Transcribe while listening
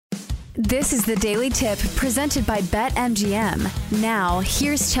This is the Daily Tip presented by BetMGM. Now,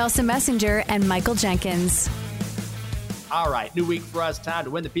 here's Chelsea Messenger and Michael Jenkins. All right, new week for us. Time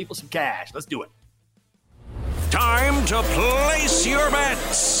to win the people some cash. Let's do it. Time to place your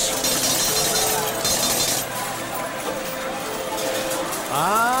bets.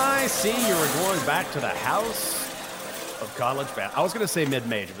 I see you were going back to the house of college basketball. I was going to say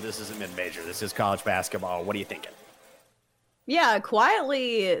mid-major, but this isn't mid-major. This is college basketball. What are you thinking? Yeah,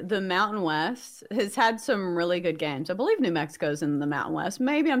 quietly, the Mountain West has had some really good games. I believe New Mexico's in the Mountain West.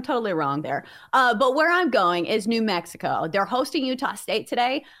 Maybe I'm totally wrong there. But where I'm going is New Mexico. They're hosting Utah State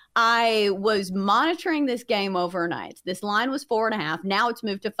today. I was monitoring this game overnight. This line was 4.5. Now it's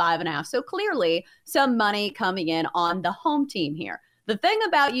moved to 5.5. So clearly, some money coming in on the home team here. The thing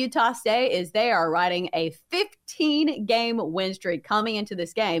about Utah State is they are riding a 15-game win streak coming into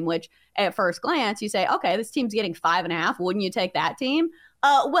this game, which at first glance, you say, okay, this team's getting 5.5. Wouldn't you take that team?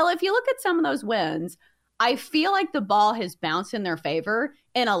 Well, if you look at some of those wins, I feel like the ball has bounced in their favor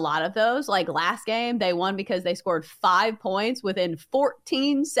in a lot of those. Like last game, they won because they scored 5 points within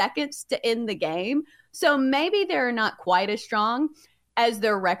 14 seconds to end the game. So maybe they're not quite as strong as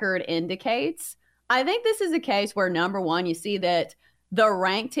their record indicates. I think this is a case where, number one, you see that the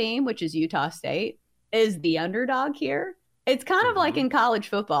ranked team, which is Utah State, is the underdog here. It's kind of like in college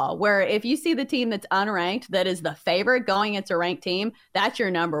football, where if you see the team that's unranked that is the favorite going against a ranked team, that's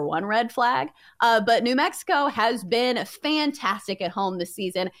your number one red flag. But New Mexico has been fantastic at home this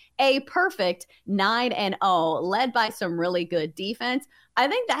season, a perfect 9-0, led by some really good defense. I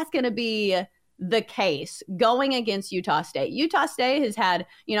think that's going to be the case going against Utah State. Utah State has had,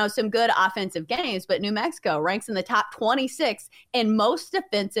 some good offensive games, but New Mexico ranks in the top 26 in most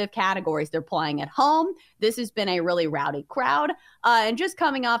defensive categories. They're playing at home. This has been a really rowdy crowd, and just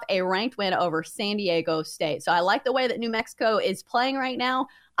coming off a ranked win over San Diego State. So I like the way that New Mexico is playing right now.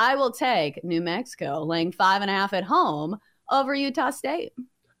 I will take New Mexico laying 5.5 at home over Utah State.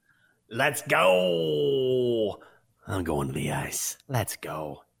 Let's go. I'm going to the ice. Let's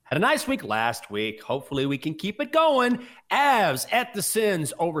go. Had a nice week last week. Hopefully we can keep it going. Avs at the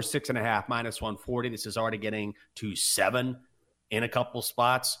Sens over 6.5, minus 140. This is already getting to 7 in a couple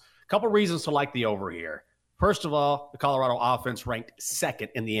spots. A couple reasons to like the over here. First of all, the Colorado offense ranked second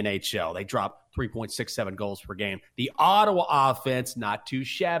in the NHL. They dropped 3.67 goals per game. The Ottawa offense, not too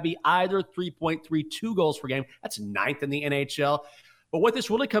shabby either, 3.32 goals per game. That's ninth in the NHL. But what this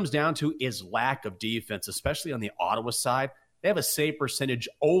really comes down to is lack of defense, especially on the Ottawa side. They have a save percentage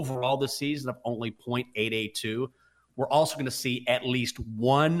overall this season of only .882. We're also going to see at least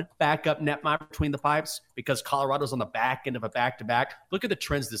one backup netminder between the pipes because Colorado's on the back end of a back-to-back. Look at the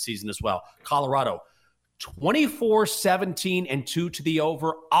trends this season as well. Colorado, 24-17 2 to the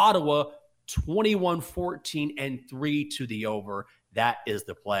over. Ottawa, 21-14 3 to the over. That is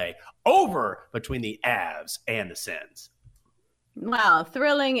the play. Over between the Avs and the Sens. Wow,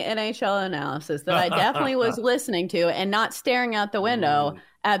 thrilling NHL analysis that I definitely was listening to and not staring out the window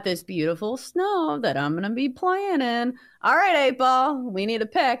at this beautiful snow that I'm going to be playing in. All right, 8-Ball, we need a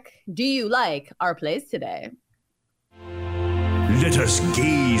pick. Do you like our plays today? Let us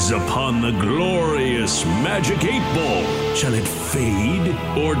gaze upon the glorious magic 8-Ball. Shall it fade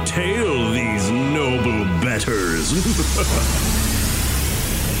or tail these noble betters?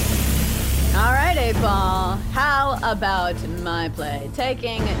 All right, 8-Ball. How about my play?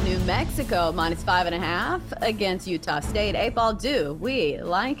 Taking New Mexico minus 5.5 against Utah State. 8-Ball, do we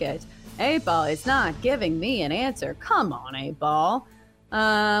like it? 8-Ball is not giving me an answer. Come on, 8-Ball.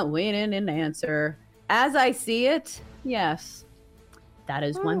 We didn't answer. As I see it, yes. That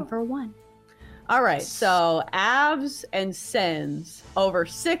is 1 for 1. All right, so Avs and Sens over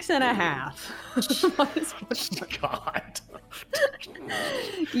 6.5. God.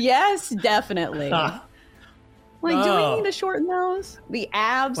 Yes, definitely. Do we need to shorten those? The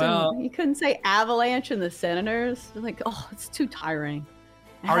Avs, and you couldn't say Avalanche and the Senators. They're like, it's too tiring.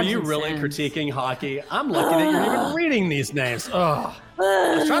 Are you really critiquing hockey? I'm lucky that you're even reading these names. I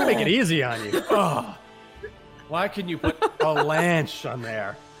was trying to make it easy on you. Why couldn't you put a Lanch on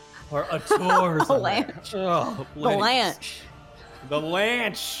there? Or a Tours on there? Blanche. The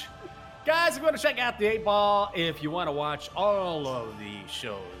Lanch. Guys, if you want to check out the 8-Ball, if you want to watch all of the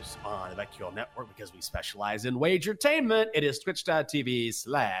shows on the BetQL Network, because we specialize in wagertainment, it is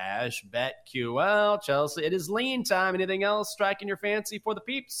twitch.tv/BetQL. Chelsea, it is lean time. Anything else striking your fancy for the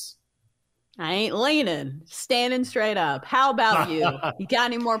peeps? I ain't leaning. Standing straight up. How about you? You got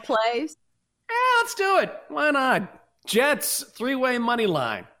any more plays? Yeah, let's do it. Why not? Jets, 3-way money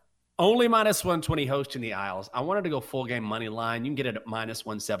line. Only minus 120 hosting the Isles. I wanted to go full game money line. You can get it at minus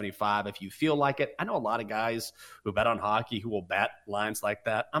 175 if you feel like it. I know a lot of guys who bet on hockey who will bet lines like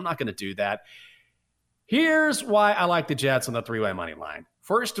that. I'm not going to do that. Here's why I like the Jets on the three-way money line.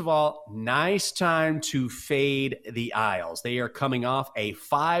 First of all, nice time to fade the Isles. They are coming off a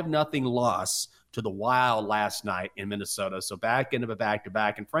 5-0 loss to the Wild last night in Minnesota. So back into a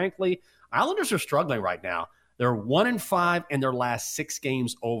back-to-back. And frankly, Islanders are struggling right now. They're 1-5 in their last 6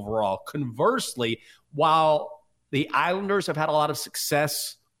 games overall. Conversely, while the Islanders have had a lot of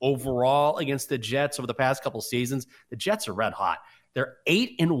success overall against the Jets over the past couple seasons, the Jets are red hot. They're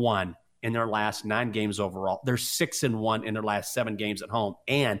 8-1 in their last 9 games overall. They're 6-1 in their last 7 games at home.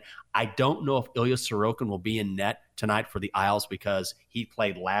 And I don't know if Ilya Sorokin will be in net tonight for the Isles because he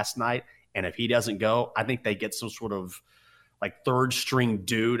played last night. And if he doesn't go, I think they get some sort of like third string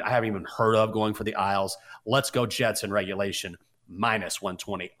dude I haven't even heard of going for the Isles. Let's go Jets in regulation. Minus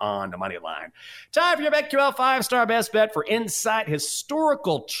 120 on the money line. Time for your BetQL 5-star best bet for insight,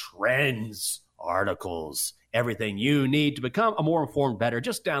 historical trends, articles, everything you need to become a more informed bettor.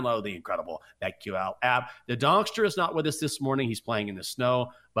 Just download the incredible BetQL app. The Donkster is not with us this morning. He's playing in the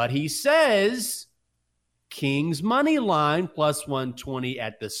snow, but he says Kings money line plus 120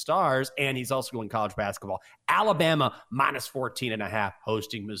 at the Stars, and he's also going college basketball. Alabama minus 14.5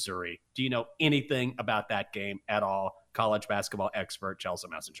 hosting Missouri. Do you know anything about that game at all? College basketball expert Chelsea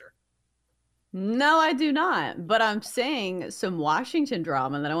Messenger. No, I do not, but I'm seeing some Washington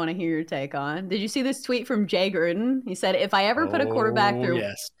drama that I want to hear your take on. Did you see this tweet from Jay Gruden? He said, if I ever put a quarterback through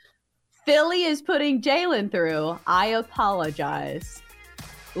yes. Philly is putting Jalen through, I apologize.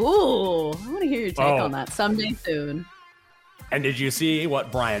 Ooh, I want to hear your take on that someday soon. And did you see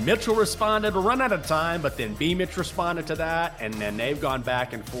what Brian Mitchell responded? We're running out of time, but then B. Mitch responded to that, and then they've gone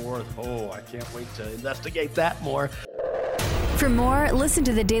back and forth. Oh, I can't wait to investigate that more. For more, listen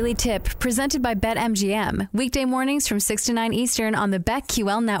to the Daily Tip presented by BetMGM. Weekday mornings from 6 to 9 Eastern on the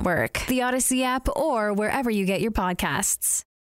BetQL network, the Odyssey app, or wherever you get your podcasts.